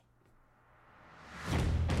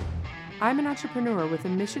I'm an entrepreneur with a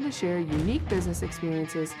mission to share unique business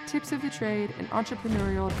experiences, tips of the trade, and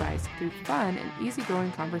entrepreneurial advice through fun and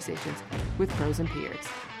easygoing conversations with pros and peers.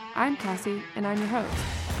 I'm Cassie, and I'm your host.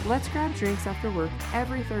 Let's grab drinks after work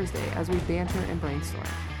every Thursday as we banter and brainstorm.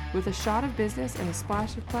 With a shot of business and a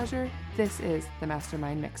splash of pleasure, this is the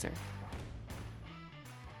Mastermind Mixer.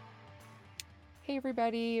 Hey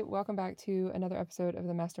everybody, welcome back to another episode of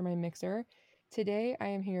the Mastermind Mixer. Today I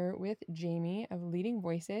am here with Jamie of Leading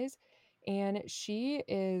Voices, and she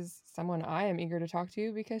is someone I am eager to talk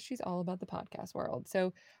to because she's all about the podcast world.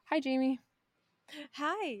 So, hi Jamie.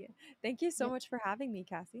 Hi. Thank you so Yeah, much for having me,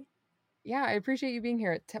 Cassie. yeah, I appreciate you being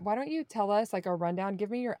here. Why don't you tell us like a rundown?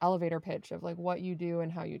 Give me your elevator pitch of like what you do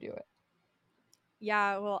and how you do it.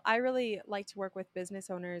 Yeah, well, I really like to work with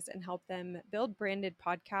business owners and help them build branded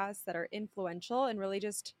podcasts that are influential and really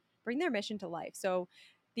just bring their mission to life. So,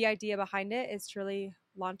 the idea behind it is to really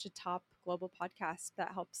launch a top global podcast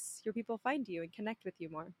that helps your people find you and connect with you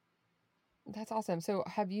more. That's awesome. So,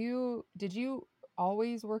 did you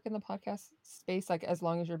always work in the podcast space like as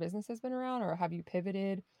long as your business has been around, or have you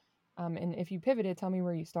pivoted? And if you pivoted, tell me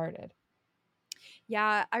where you started.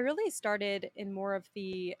 Yeah, I really started in more of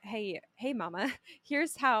the hey, mama,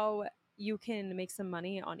 here's how you can make some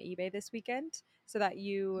money on eBay this weekend so that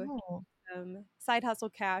you Oh, side hustle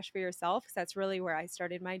cash for yourself, because that's really where I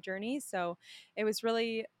started my journey. So it was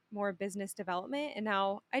really more business development. And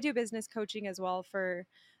now I do business coaching as well for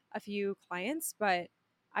a few clients, but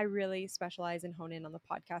I really specialize and hone in on the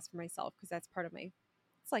podcast for myself because that's part of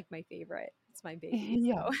it's like my favorite. It's my baby.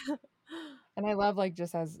 yeah. So And I love like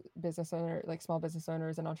just as business owner, like small business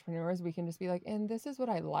owners and entrepreneurs, we can just be like, and this is what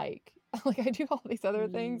I like. Like I do all these other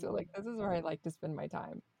things, but like Mm. this is where I like to spend my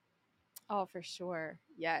time. Oh, for sure.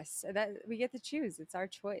 Yes. That we get to choose. It's our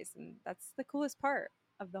choice. And that's the coolest part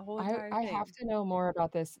of the whole entire I have thing. to know more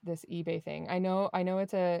about this eBay thing. I know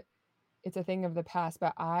it's a thing of the past,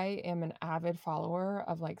 but I am an avid follower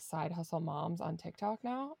of like side hustle moms on TikTok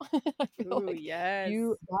now. I feel Ooh, like yes.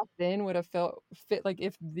 you back then would have felt fit like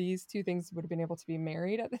if these two things would have been able to be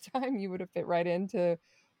married at the time, you would have fit right into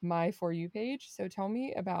my For You page. So tell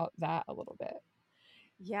me about that a little bit.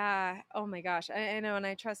 Yeah. Oh my gosh. I know. And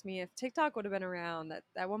I trust me, if TikTok would have been around, that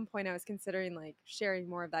at one point I was considering like sharing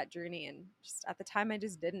more of that journey. And just at the time, I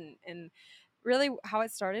just didn't. And really, how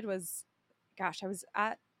it started was, gosh, I was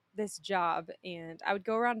at this job and I would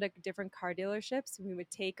go around to different car dealerships and we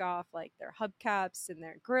would take off like their hubcaps and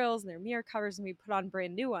their grills and their mirror covers and we put on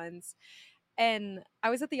brand new ones. And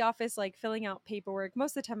I was at the office like filling out paperwork.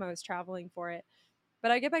 Most of the time I was traveling for it. But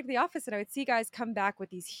I get back to the office and I would see guys come back with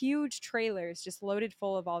these huge trailers just loaded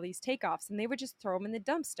full of all these takeoffs and they would just throw them in the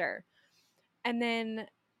dumpster. And then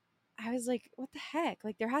I was like, what the heck?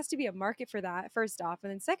 Like, there has to be a market for that, first off.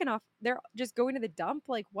 And then, second off, they're just going to the dump.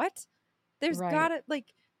 Like, what? There's Right. gotta, like,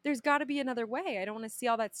 there's got to be another way. I don't want to see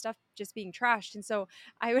all that stuff just being trashed. And so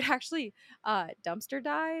I would actually dumpster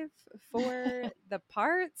dive for the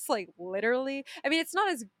parts, like literally. I mean, it's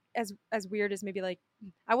not as weird as maybe like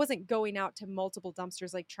I wasn't going out to multiple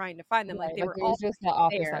dumpsters like trying to find them. Like Right. they Like were it was all just the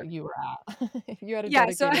office there. that you were at. You had a Yeah,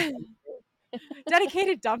 so dedicated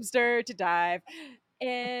dedicated dumpster to dive.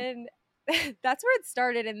 And that's where it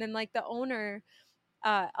started. And then like the owner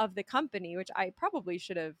of the company, which I probably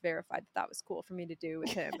should have verified that that was cool for me to do with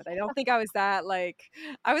him, but I don't think I was that like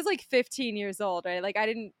I was like 15 years old, right? Like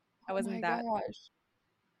I Oh wasn't my that. gosh.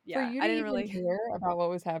 For Yeah, you to I didn't even really. care about what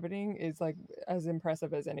was happening is like as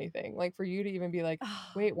impressive as anything. Like for you to even be like,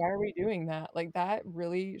 wait, why are we doing that? Like that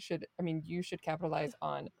really should, I mean, you should capitalize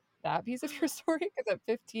on that piece of your story because at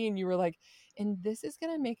 15 you were like, and this is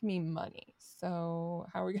gonna make me money. So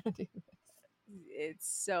how are we gonna do this? It's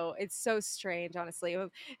so strange, honestly.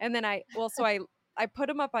 And then I put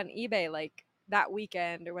them up on eBay like that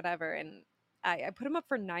weekend or whatever, and I put them up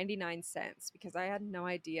for 99 cents because I had no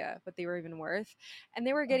idea what they were even worth, and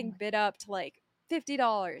they were Oh getting my, bid up to like $50,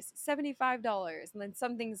 $75, and then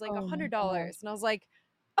some things like oh my gosh. $100, and I was like,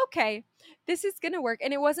 okay, this is gonna work.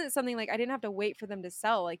 And it wasn't something like I didn't have to wait for them to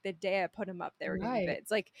sell. Like the day I put them up, they were getting Right.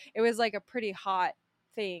 bids. Like it was like a pretty hot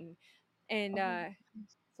thing, and Oh my gosh.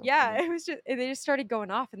 So yeah, cool. it was just they just started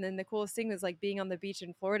going off, and then the coolest thing was like being on the beach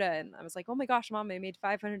in Florida, and I was like, "Oh my gosh, mom, I made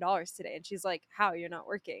 $500 today," and she's like, "How? You're not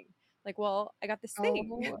working?" Like, well, I got this thing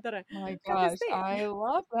Oh that I my got this gosh. thing. I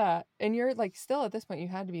love that. And you're like still at this point, you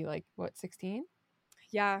had to be like, what, 16?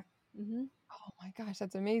 Yeah. Hmm. Oh my gosh,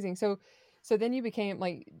 that's amazing. So then you became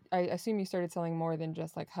like I assume you started selling more than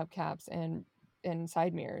just like hubcaps and and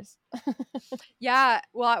side mirrors. Yeah,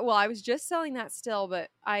 well, I was just selling that still, but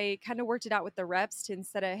I kind of worked it out with the reps to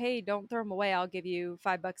instead of, hey, don't throw them away, I'll give you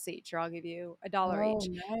 $5 each, or I'll give you $1 Oh, each.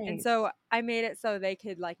 And nice. so I made it so they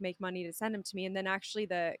could like make money to send them to me. And then actually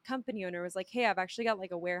the company owner was like, hey, I've actually got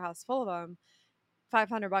like a warehouse full of them,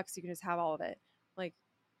 $500, you can just have all of it. Like,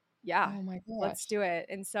 yeah, Oh my let's gosh. do it.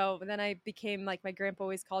 And so then I became like, my grandpa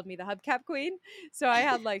always called me the hubcap queen. So I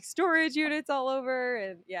had like storage units all over,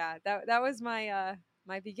 and yeah, that was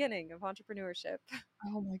my beginning of entrepreneurship.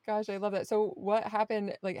 Oh my gosh, I love that. So what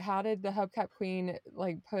happened? Like, how did the hubcap queen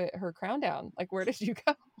like put her crown down? Like, where did you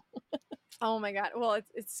go? Oh my god. Well,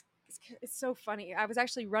 it's so funny. I was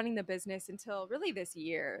actually running the business until really this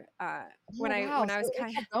year. Oh wow, When I so was it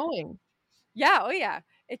kind of kept going. yeah, oh yeah,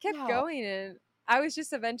 it kept Wow. going, and I was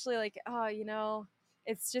just eventually like, oh,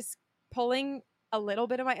 it's just pulling a little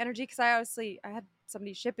bit of my energy because I had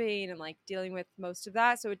somebody shipping and like dealing with most of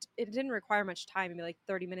that, so it didn't require much time, maybe like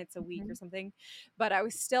 30 minutes a week or Mhm. something, but I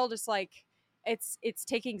was still just like. It's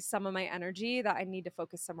taking some of my energy that I need to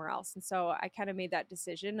focus somewhere else. And so I kind of made that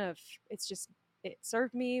decision of it's just it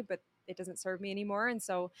served me, but it doesn't serve me anymore. And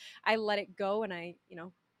so I let it go and I,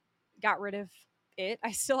 got rid of it.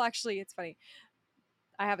 I still actually, it's funny.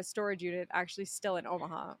 I have a storage unit actually still in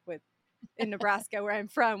Omaha with in Nebraska where I'm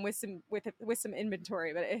from with some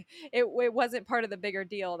inventory, but it wasn't part of the bigger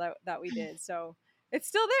deal that we did. So it's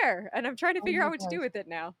still there, and I'm trying to Oh figure my out what to do gosh. with it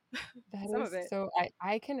now. That Some of is it. so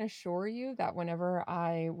I can assure you that whenever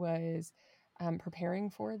I was preparing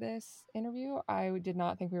for this interview, did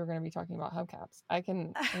not think we were going to be talking about hubcaps. I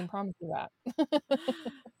can promise you that.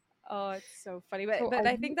 Oh, it's so funny. So But are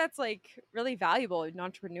I you think that's like really valuable in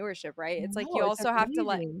entrepreneurship, right? It's like no, you it's also have to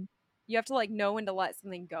amazing. know when to let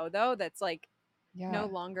something go though that's like no Yeah.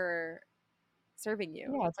 longer serving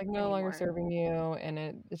you Yeah, it's like no longer anymore. serving you and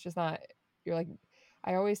it's just not you're like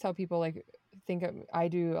I always tell people like I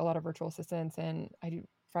do a lot of virtual assistants and I do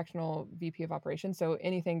fractional VP of operations. So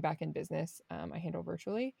anything back in business, I handle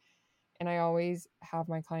virtually. And I always have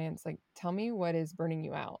my clients like, tell me what is burning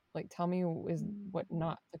you out. Like, tell me Mm.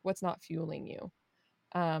 what's not fueling you.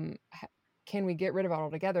 Um, h- can we get rid of it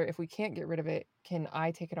altogether? If we can't get rid of it, can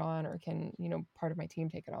I take it on, or can part of my team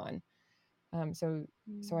take it on?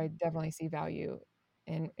 So I Mm. definitely see value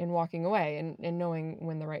in walking away and knowing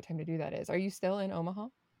when the right time to do that is. Are you still in Omaha?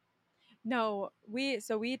 No, we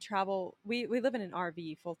travel. We live in an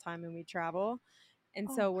RV full time and we travel, and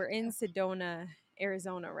Oh so we're my in gosh. Sedona,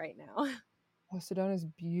 Arizona right now. Oh, Sedona's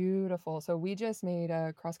beautiful. So we just made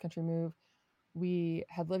a cross country move. We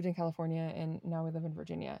had lived in California and now we live in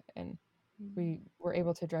Virginia, and Mm. we were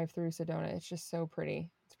able to drive through Sedona. It's just so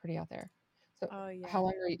pretty. It's pretty out there. So Oh yeah.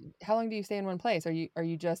 how long do you stay in one place? Are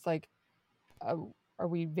you just like uh, are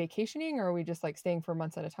we vacationing, or are we just like staying for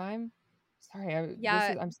months at a time? Sorry,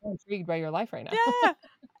 Yeah, I'm so intrigued by your life right now. yeah.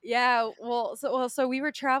 Yeah, so we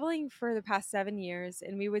were traveling for the past 7 years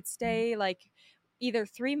and we would stay like either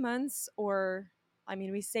 3 months or I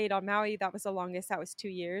mean, we stayed on Maui, that was the longest, that was 2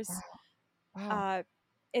 years. Wow. Wow. Uh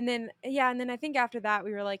and then yeah, and then I think after that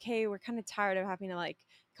we were like, "Hey, we're kind of tired of having to like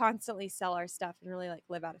constantly sell our stuff and really like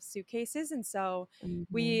live out of suitcases." And so Mhm.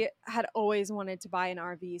 we had always wanted to buy an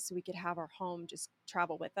RV so we could have our home just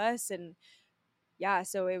travel with us. And yeah,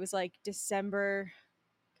 so it was like December,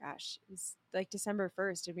 gosh, it was like December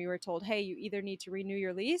 1st, and we were told, "Hey, you either need to renew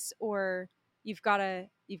your lease or you've got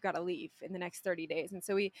to leave in the next 30 days." And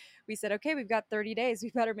so we said, "Okay, we've got 30 days.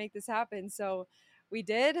 We better make this happen." So we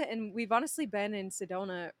did, and we've honestly been in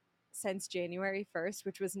Sedona since January 1st,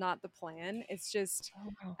 which was not the plan. It's just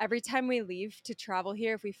Oh, wow. every time we leave to travel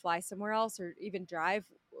here, if we fly somewhere else or even drive,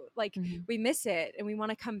 like Mhm. we miss it and we want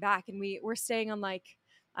to come back. And we're staying on like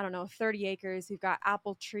I don't know, 30 acres. We've got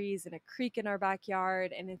apple trees and a creek in our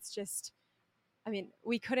backyard. And it's just, I mean,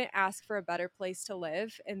 we couldn't ask for a better place to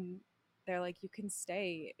live. And they're like, you can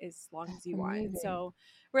stay as long as That's you want. And amazing. so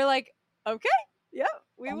we're like, okay, yeah,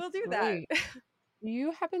 we will That's do that. great. Do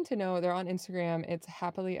you happen to know they're on Instagram, it's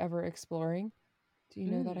Happily Ever Exploring? Do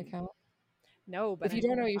you know that Mm, account? no, but If you I'm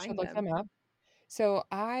don't going know, to you should find look them. them up. So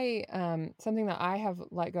something that I have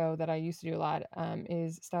let go that I used to do a lot,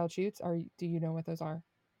 is styled shoots. Do you know what those are?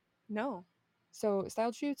 No. So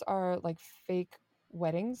styled shoots are like fake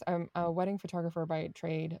weddings. I'm a wedding photographer by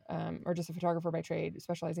trade, or just a photographer by trade,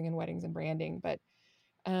 specializing in weddings and branding. But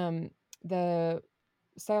um, the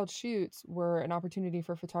styled shoots were an opportunity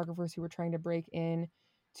for photographers who were trying to break in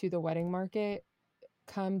to the wedding market,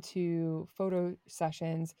 come to photo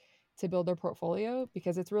sessions to build their portfolio,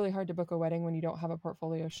 because it's really hard to book a wedding when you don't have a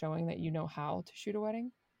portfolio showing that you know how to shoot a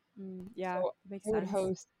wedding. Yeah, So makes I would sense.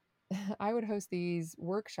 host I would host these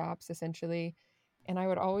workshops essentially, and I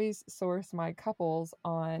would always source my couples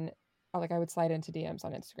on like I would slide into DMs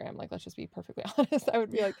on Instagram. Like, let's just be perfectly honest. I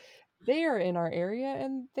would be like, they are in our area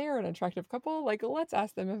and they're an attractive couple. Like, let's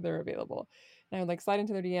ask them if they're available. And I would like slide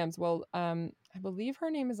into their DMs. Well, I believe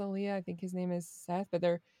her name is Aaliyah. I think his name is Seth, but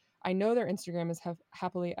I know their Instagram is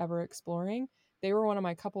happily ever exploring. They were one of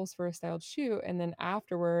my couples for a styled shoot, and then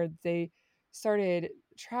afterwards they started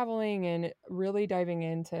traveling and really diving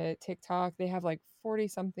into TikTok. They have like 40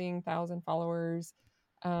 something thousand followers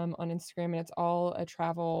on Instagram, and it's all a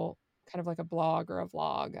travel kind of like a blog or a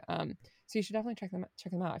vlog. So you should definitely check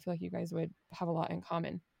them out. I feel like you guys would have a lot in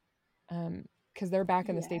common. Because they're back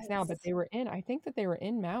in the States now, but Yes. I think that they were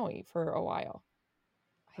in Maui for a while.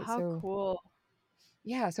 How So cool.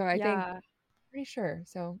 yeah, so I think Yeah. pretty sure.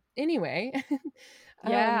 So anyway,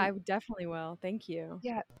 Yeah, um, I definitely will. Thank you.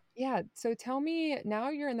 yeah, yeah. So tell me, now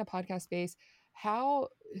you're in the podcast space, how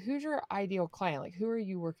who's your ideal client? Like, who are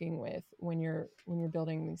you working with when you're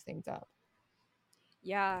building these things up?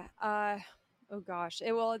 Yeah. Oh gosh.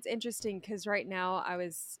 Well, it's interesting because right now I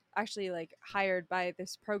was actually like hired by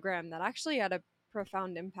this program that actually had a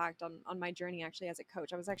profound impact on my journey actually as a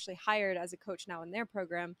coach. I was actually hired as a coach now in their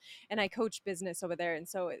program, and I coach business over there. And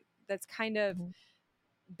so that's kind of Mhm.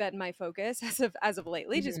 been my focus as of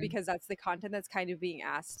lately, just Mhm. because that's the content that's kind of being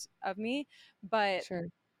asked of me. But Sure.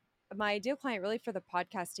 my ideal client really for the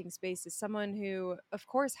podcasting space is someone who of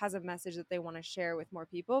course has a message that they want to share with more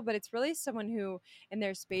people, but it's really someone who in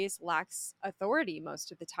their space lacks authority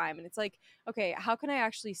most of the time. And it's like, okay, how can I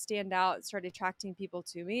actually stand out, start attracting people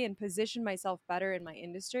to me, and position myself better in my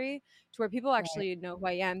industry to where people Right. actually know who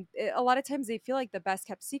I am? A lot of times they feel like the best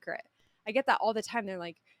kept secret. I get that all the time. They're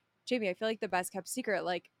like, Jamie, I feel like the best kept secret.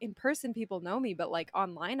 Like in person, people know me, but like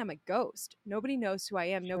online, I'm a ghost. Nobody knows who I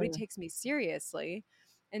am. Nobody Sure. takes me seriously.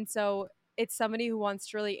 And so it's somebody who wants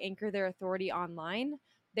to really anchor their authority online.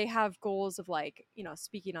 They have goals of like,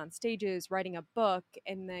 speaking on stages, writing a book,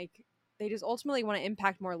 and like they just ultimately want to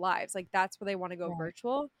impact more lives. Like that's where they want to go Right.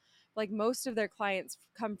 virtual. Like most of their clients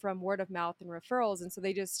come from word of mouth and referrals. And so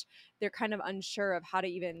they're kind of unsure of how to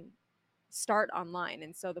even start online.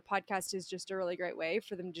 And so the podcast is just a really great way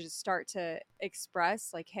for them to just start to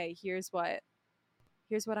express like, hey, here's what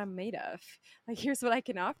I'm made of. Like here's what I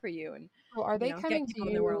can offer you, and So are they get coming to people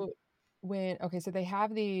in the world. you when okay, so they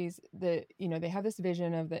have they have this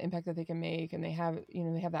vision of the impact that they can make, and they have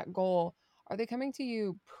that goal. Are they coming to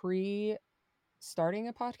you pre starting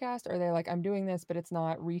a podcast, or are they like, I'm doing this, but it's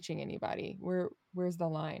not reaching anybody? Where's the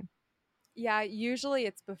line? Yeah, usually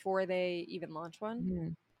it's before they even launch one,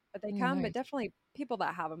 Mhm. but they Mm, come, but nice. definitely people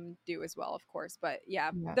that have them do as well, of course. But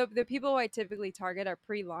yeah, Yeah. the people I typically target are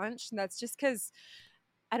pre-launch, and that's just because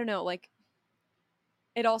I don't know, like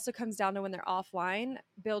it also comes down to when they're offline,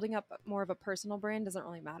 building up more of a personal brand doesn't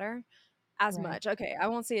really matter as Right. much. Okay, I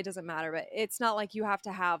won't say it doesn't matter, but it's not like you have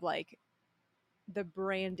to have like the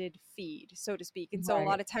branded feed, so to speak. And so a Right.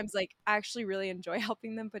 lot of times, like I actually really enjoy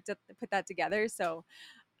helping them put that together. So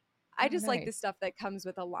I Oh, just like the nice. stuff that comes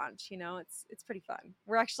with a launch. It's pretty fun.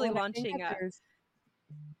 We're Well, actually and launching a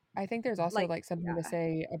I think there's also like like something to yeah.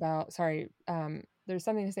 say about there's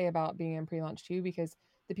something to say about being in pre-launch too, because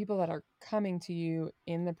the people that are coming to you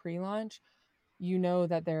in the pre-launch, you know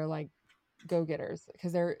that they're like go-getters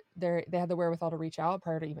because they have the wherewithal to reach out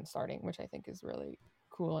prior to even starting, which I think is really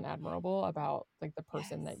cool and admirable about like the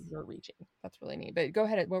person that Yes. you're reaching. That's really neat. But go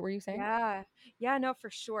ahead. What were you saying? Yeah. Yeah, no, for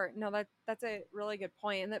sure. No, that's a really good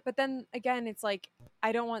point. But then again, it's like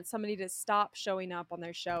I don't want somebody to stop showing up on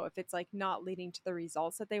their show if it's like not leading to the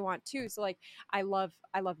results that they want to. So like I love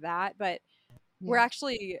that, but we're Yeah.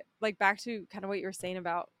 actually like back to kind of what you were saying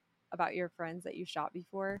about your friends that you shot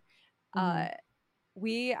before. Hmm. Uh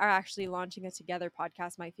we are actually launching a together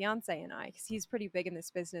podcast, my fiance and I, because he's pretty big in this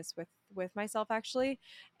business with myself actually.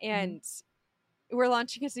 Hmm. And we're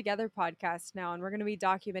launching a together podcast now, and we're going to be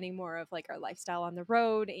documenting more of like our lifestyle on the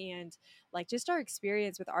road and like just our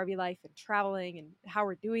experience with RV life and traveling and how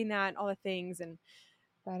we're doing that and all the things. And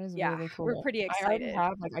That is yeah, really we're cool. pretty I already excited.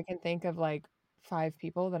 have like I can think of like 5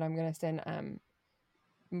 people that I'm gonna send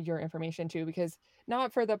your information to, because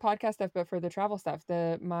not for the podcast stuff but for the travel stuff.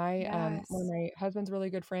 The my One of Yes. my husband's really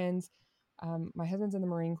good friends, my husband's in the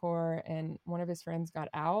Marine Corps, and one of his friends got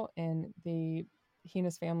out, and he and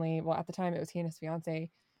his family, well, at the time it was he and his fiance,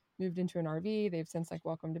 moved into an RV. They've since like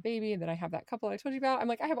welcomed a baby, and then I have that couple I told you about. I'm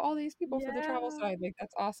like, I have all these people for the travel Yeah. side, like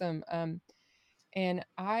that's awesome. And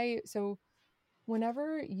I so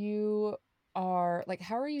whenever you are like,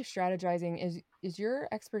 how are you strategizing? Is your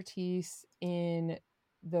expertise in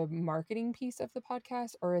the marketing piece of the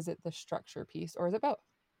podcast, or is it the structure piece, or is it both?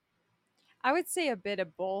 I would say a bit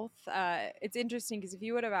of both. It's interesting because if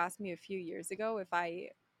you would have asked me a few years ago if I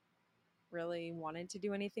really wanted to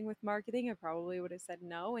do anything with marketing, I probably would have said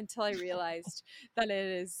no until I realized that it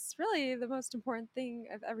is really the most important thing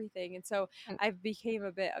of everything. And so And I became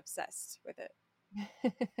a bit obsessed with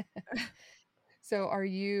it. so are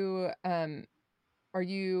you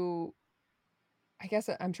I guess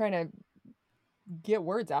I'm trying to get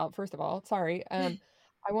words out, first of all. Sorry.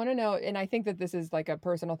 I want to know, and I think that this is like a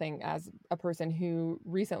personal thing as a person who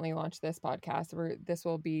recently launched this podcast, where this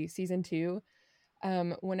will be season 2.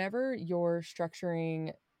 Whenever you're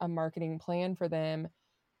structuring a marketing plan for them,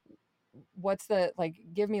 what's the like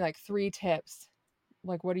give me like 3 tips.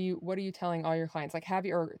 Like what are you telling all your clients? Like have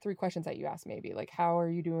you or 3 questions that you ask maybe. Like how are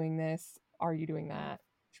you doing this? Are you doing Mhm. that?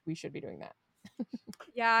 We should be doing that.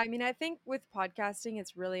 Yeah, I mean, I think with podcasting,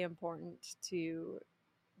 it's really important to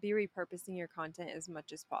be repurposing your content as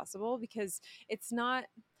much as possible because it's not,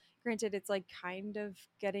 granted, it's like kind of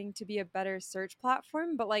getting to be a better search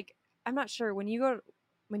platform, but like I'm not sure when you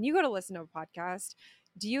go to listen to a podcast,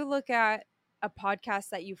 do you look at a podcast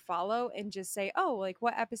that you follow and just say, oh, like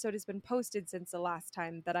what episode has been posted since the last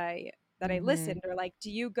time that I Mhm. listened? Or like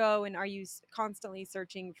do you go and are you constantly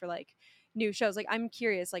searching for like new shows? Like I'm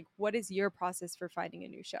curious, like what is your process for finding a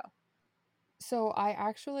new show? So I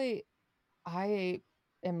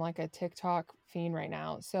am like a TikTok fiend right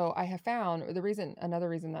now. So I have found another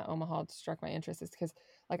reason that Omaha struck my interest is because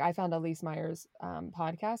like I found Elise Meyer's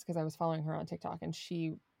podcast because I was following her on TikTok and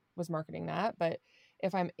she was marketing that. But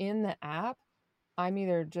if I'm in the app, I'm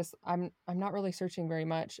either just I'm not really searching very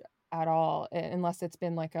much at all unless it's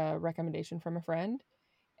been like a recommendation from a friend.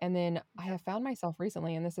 And then I Yep. have found myself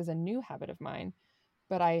recently, and this is a new habit of mine,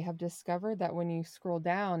 but I have discovered that when you scroll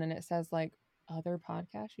down and it says like other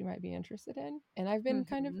podcasts you might be interested in, and I've been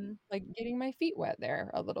kind of Hmm. like getting my feet wet there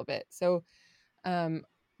a little bit. So, um,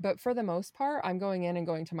 but for the most part, I'm going in and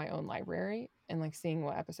going to my own library and like seeing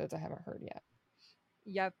what episodes I haven't heard yet.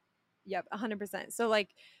 Yep. Yep. 100%. So like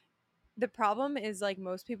the problem is like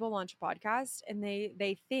most people launch a podcast and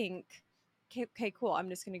they think okay, okay, cool, I'm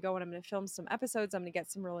just going to go and I'm going to film some episodes, I'm going to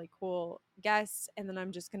get some really cool guests, and then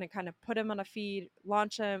I'm just going to kind of put them on a feed,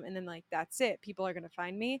 launch them, and then like that's it, people are going to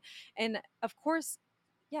find me. And of course,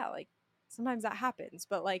 yeah, like sometimes that happens,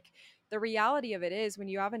 but like the reality of it is when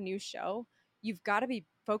you have a new show, you've got to be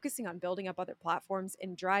focusing on building up other platforms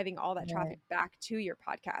and driving all that traffic Right. back to your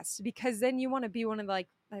podcast, because then you want to be one of the, like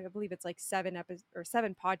I believe it's like 7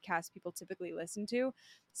 podcasts people typically listen to.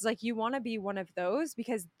 It's like you want to be one of those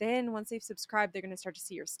because then once they've subscribed, they're going to start to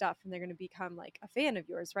see your stuff and they're going to become like a fan of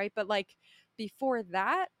yours, right? But like before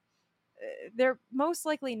that, they're most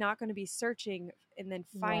likely not going to be searching and then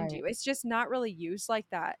find Right. you. It's just not really used like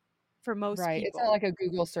that for most Right. It's not people. like a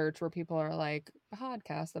Google search where people are like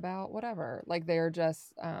podcast about whatever. Like they're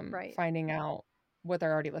just Right. finding out what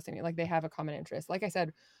they're already listening to. Like they have a common interest. Like I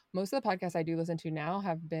said, most of the podcasts I do listen to now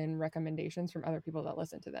have been recommendations from other people that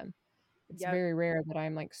listen to them. It's Yep. very rare that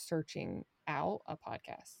I'm like searching out a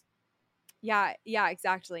podcast. Yeah, yeah,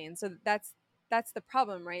 exactly. And so that's the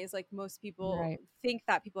problem, right? Is like most people Right. think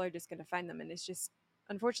that people are just going to find them, and it's just,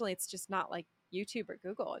 unfortunately, it's just not like YouTube or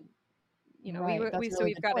Google. And Right. That's a so really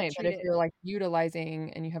we've good got to point. But treat if it. you're like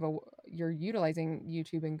utilizing and you're utilizing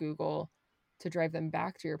YouTube and Google to drive them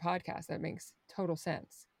back to your podcast, that makes total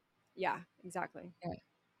sense. Yeah, exactly.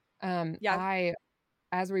 Yeah. Yeah. I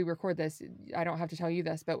as we record this, I don't have to tell you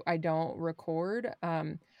this, but I don't record.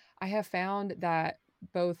 I have found that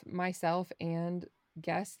both myself and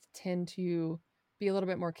guests tend to be a little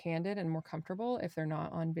bit more candid and more comfortable if they're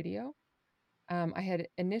not on video. I had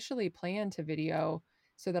initially planned to video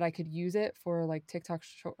so that I could use it for like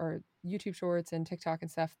or YouTube shorts and TikTok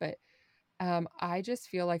and stuff, but I just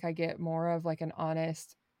feel like I get more of like an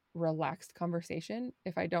honest, relaxed conversation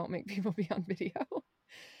if I don't make people be on video.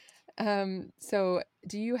 So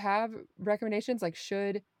do you have recommendations? Like,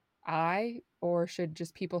 should I or should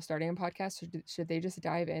just people starting a podcast, should they just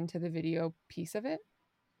dive into the video piece of it?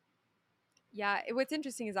 Yeah, what's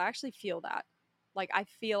interesting is I actually feel that. Like I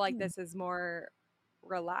feel like Hmm. this is more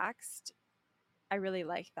relaxed. I really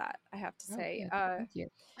like that, I have to Oh, say. good. Thank you.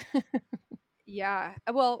 Yeah.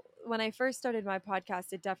 Well, when I first started my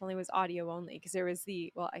podcast, it definitely was audio only because there was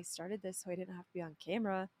well, I started this so I didn't have to be on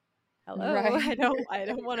camera. Hello. Right. I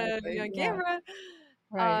don't want to be Exactly. on Yeah. camera.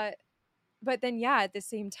 Right. Uh but then yeah, at the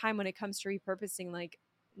same time when it comes to repurposing, like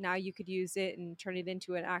now you could use it and turn it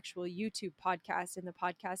into an actual YouTube podcast in the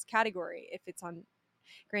podcast category if it's on.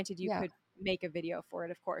 Granted, you Yeah. could make a video for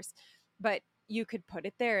it, of course, but you could put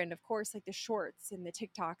it there, and of course like the shorts and the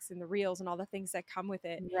TikToks and the reels and all the things that come with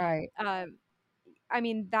it. Right. um I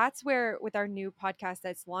mean, that's where with our new podcast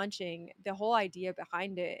that's launching, the whole idea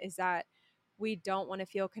behind it is that we don't want to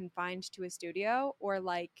feel confined to a studio or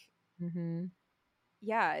like Hmm.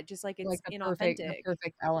 yeah, just like Like it's the inauthentic.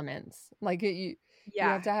 perfect elements. Like you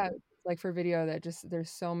have Yeah. to have like for video that just there's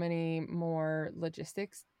so many more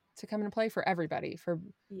logistics to come into play for everybody,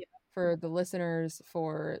 Yeah. for the listeners,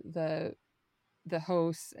 for the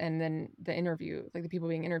hosts, and then the interview, like the people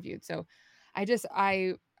being interviewed. So I just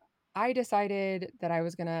I decided that I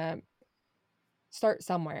was gonna start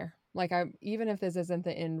somewhere. Like I even if this isn't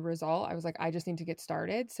the end result, I was like, I just need to get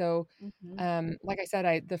started. So Mhm. like I said,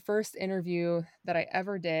 I the first interview that I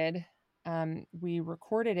ever did, we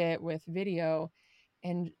recorded it with video,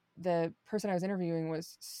 and the person I was interviewing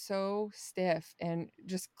was so stiff and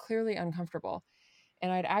just clearly uncomfortable.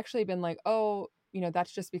 And I'd actually been like, oh,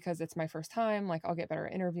 that's just because it's my first time. Like, I'll get better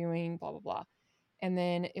at interviewing, blah, blah, blah. And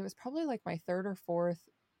then it was probably like my third or fourth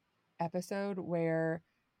episode where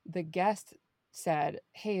the guest said,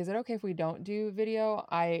 hey, is it okay if we don't do video?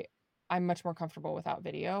 I'm much more comfortable without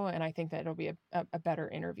video. And I think that it'll be a better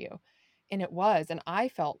interview. And it was. And I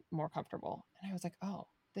felt more comfortable. And I was like, oh,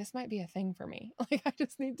 this might be a thing for me. Like, I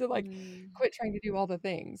just need to like Mm. quit trying to do all the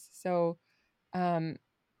things. So um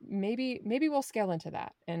maybe we'll scale into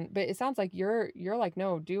that. And but it sounds like you're like,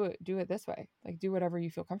 no, do it this way, like do whatever you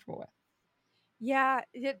feel comfortable with. Yeah,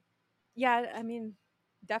 yeah, I mean,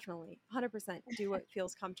 definitely 100% do what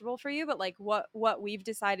feels comfortable for you, but like what we've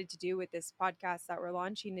decided to do with this podcast that we're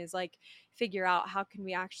launching is like figure out how can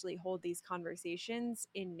we actually hold these conversations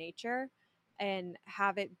in nature and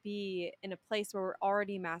have it be in a place where we're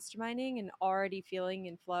already masterminding and already feeling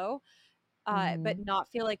in flow, but Hmm. not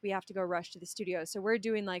feel like we have to go rush to the studio. So we're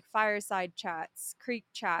doing like fireside chats, creek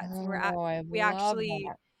chats, and Oh, I we love actually,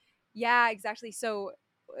 that. yeah, exactly. So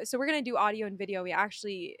we're gonna do audio and video. We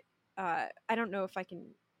actually, I don't know if I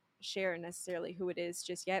can share necessarily who it is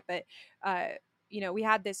just yet, but uh, we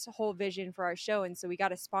had this whole vision for our show, and so we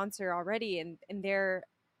got a sponsor already, and they're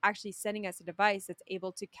actually sending us a device that's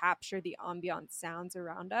able to capture the ambient sounds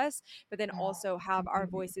around us, but then Oh, also that's have our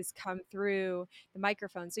amazing. voices come through the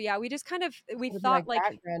microphone. So yeah, we just kind of we It'll be thought like like,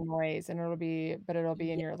 background noise, and it'll be in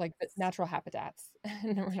yes. your like the natural habitats,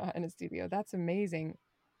 and we're not in a studio. That's amazing.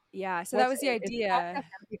 Yeah, so that What's was the is the idea. podcast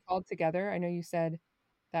gonna be called Together? I know you said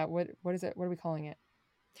that. What is it? What are we calling it?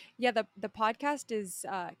 Yeah, the podcast is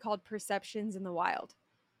called Perceptions in the Wild.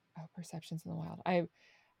 Oh, Perceptions in the Wild.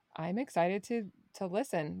 I'm excited to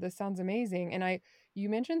listen. This sounds amazing. And you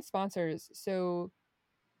mentioned sponsors. So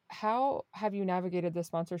how have you navigated the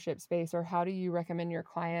sponsorship space, or how do you recommend your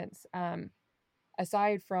clients,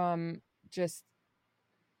 aside from just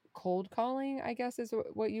cold calling, I guess is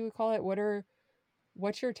what you would call it?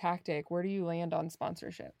 What's your tactic? Where do you land on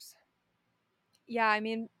sponsorships? Yeah, I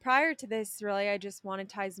mean, prior to this, really, I just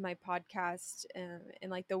monetized my podcast and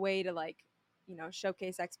like the way to like,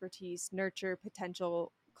 showcase expertise, nurture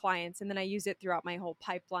potential clients, and then I use it throughout my whole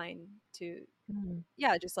pipeline to, Mm-hmm.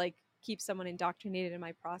 yeah, just like keep someone indoctrinated in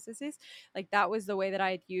my processes. Like that was the way that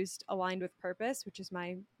I had used Aligned with Purpose, which is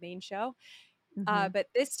my main show. Mm-hmm. But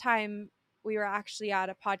this time we were actually at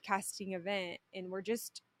a podcasting event and we're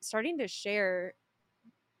just starting to share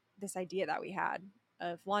this idea that we had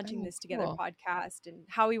of launching Oh, this together cool. podcast and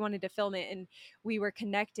how we wanted to film it. And we were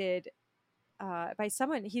connected by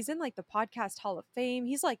someone. He's in like the podcast Hall of Fame.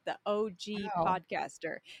 He's like the OG Wow.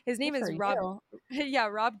 podcaster. His Good name for is Rob. you. Yeah,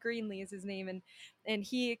 Rob Greenlee is his name, and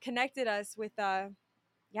he connected us with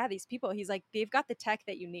yeah, these people. He's like, they've got the tech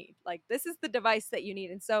that you need. Like this is the device that you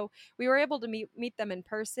need. And so we were able to meet them in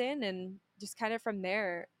person, and just kind of from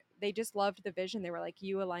there, they just loved the vision. They were like,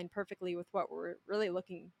 you align perfectly with what we're really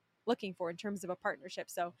looking for in terms of a partnership.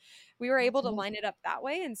 So we were That's able to amazing. line it up that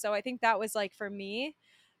way. And so I think that was like for me,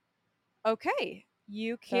 okay,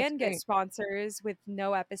 you That's can get great. sponsors with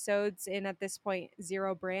no episodes and at this point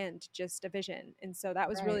zero brand, just a vision. And so that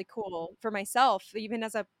was Right. really cool for myself, even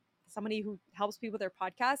as a somebody who helps people with their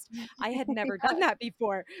podcast. I had never done Yeah. that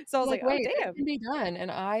before. So I was Like, like, oh wait, this damn. can be done, and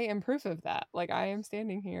I am proof of that. Like, I am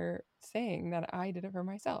standing here saying that I did it for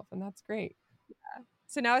myself, and that's great.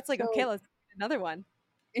 So now it's like, okay, So let's get another one.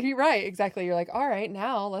 you're right, exactly. You're like, all right,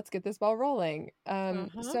 now let's get this ball rolling.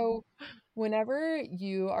 Uh-huh. So whenever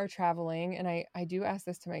you are traveling, and I do ask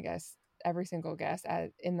this to my guests, every single guest,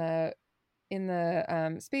 in the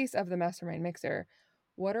space of the Mastermind Mixer,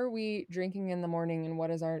 what are we drinking in the morning, and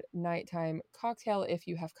what is our nighttime cocktail if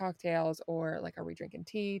you have cocktails, or like, are we drinking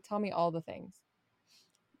tea? Tell me all the things.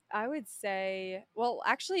 I would say, well,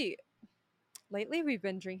 actually, lately we've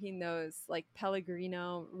been drinking those like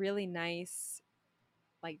Pellegrino, really nice,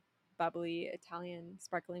 like bubbly Italian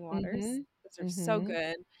sparkling waters. Mhm. Those are so Mhm.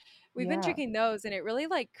 good. We've been Yeah. drinking those and it really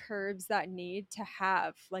like curbs that need to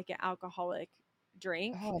have like an alcoholic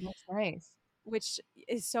drink, Oh, that's nice. which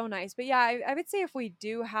is so nice. But yeah, I would say if we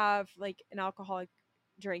do have like an alcoholic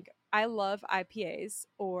drink, I love IPAs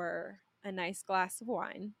or a nice glass of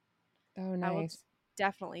wine. Oh, I will nice.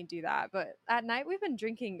 definitely do that. But at night we've been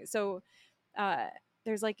drinking. So uh,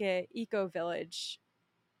 there's like a eco village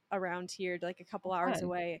around here, like a couple hours Fun.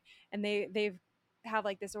 away, and they've have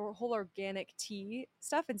like this whole organic tea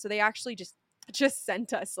stuff, and so they actually just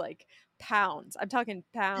sent us like pounds. I'm talking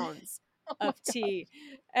pounds Oh my of God. tea.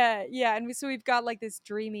 Yeah, and so we've got like this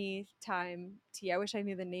dreamy time tea. I wish I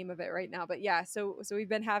knew the name of it right now, but yeah, so we've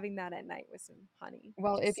been having that at night with some honey,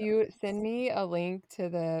 Well, which is if so you send nice. me a link to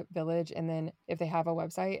the village and then if they have a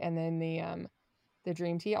website and then the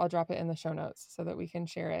dream tea, I'll drop it in the show notes so that we can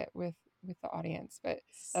share it with the audience. But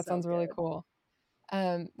that So sounds really good. cool.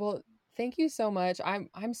 Well, thank you so much.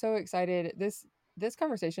 I'm so excited. This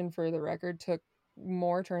conversation, for the record, took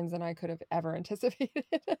more turns than I could have ever anticipated.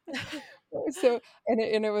 So, and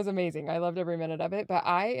it was amazing. I loved every minute of it. But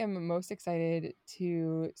I am most excited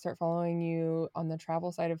to start following you on the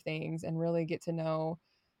travel side of things and really get to know,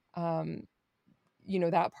 um,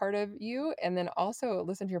 that part of you, and then also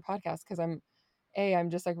listen to your podcast because I'm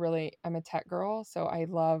just like really I'm a tech girl, so I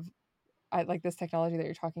like this technology that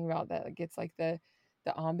you're talking about that gets like the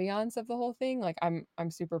ambiance of the whole thing. Like I'm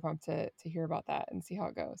super pumped to hear about that and see how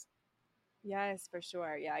it goes. Yes, for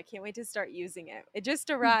sure. Yeah, I can't wait to start using it. It just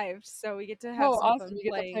arrived, so we get to have Oh, some awesome. fun You get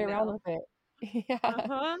to play playing around now. with it. Yeah.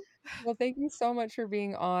 Uh-huh. Well, thank you so much for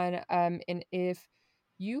being on. And if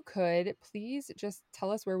you could please just tell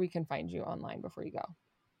us where we can find you online before you go.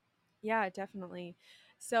 Yeah, definitely.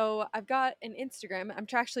 So I've got an Instagram.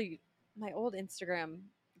 Actually, my old Instagram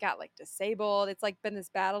got like disabled. It's like been this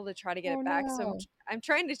battle to try to get Oh it back. So no. I'm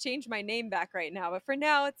trying to change my name back right now. But for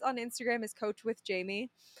now, it's on Instagram as Coach with Jamie,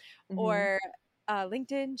 Hmm. or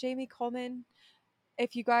LinkedIn Jamie Kullman.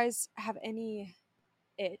 If you guys have any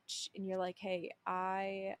itch and you're like, hey,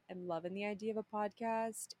 I am loving the idea of a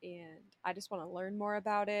podcast and I just want to learn more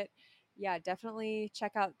about it, yeah, definitely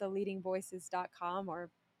check out theleadingvoices.com or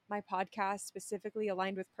my podcast, specifically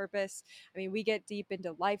Aligned with Purpose. I mean, we get deep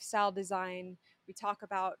into lifestyle design. We talk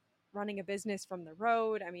about running a business from the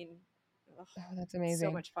road. I mean, ugh, Oh, that's so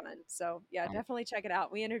amazing. much fun. So, yeah, Um, definitely check it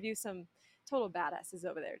out. We interview some total badasses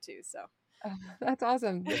over there too. So, that's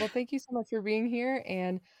awesome. Well, thank you so much for being here,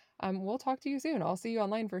 and we'll talk to you soon. I'll see you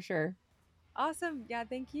online for sure. awesome. Yeah,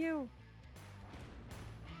 thank you.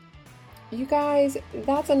 You guys,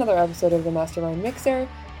 that's another episode of the Mastermind Mixer.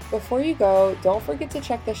 Before you go, don't forget to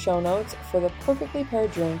check the show notes for the perfectly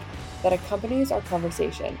paired drink that accompanies our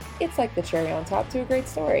conversation. It's like the cherry on top to a great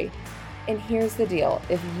story. And here's the deal: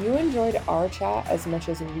 if you enjoyed our chat as much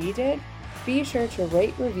as we did, be sure to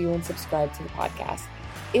rate, review, and subscribe to the podcast.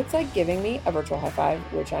 It's like giving me a virtual high five,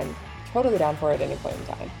 which I'm totally down for at any point in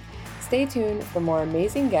time. Stay tuned for more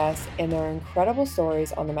amazing guests and their incredible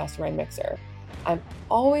stories on the Mastermind Mixer. I'm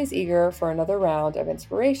always eager for another round of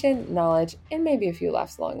inspiration, knowledge, and maybe a few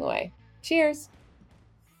laughs along the way. Cheers!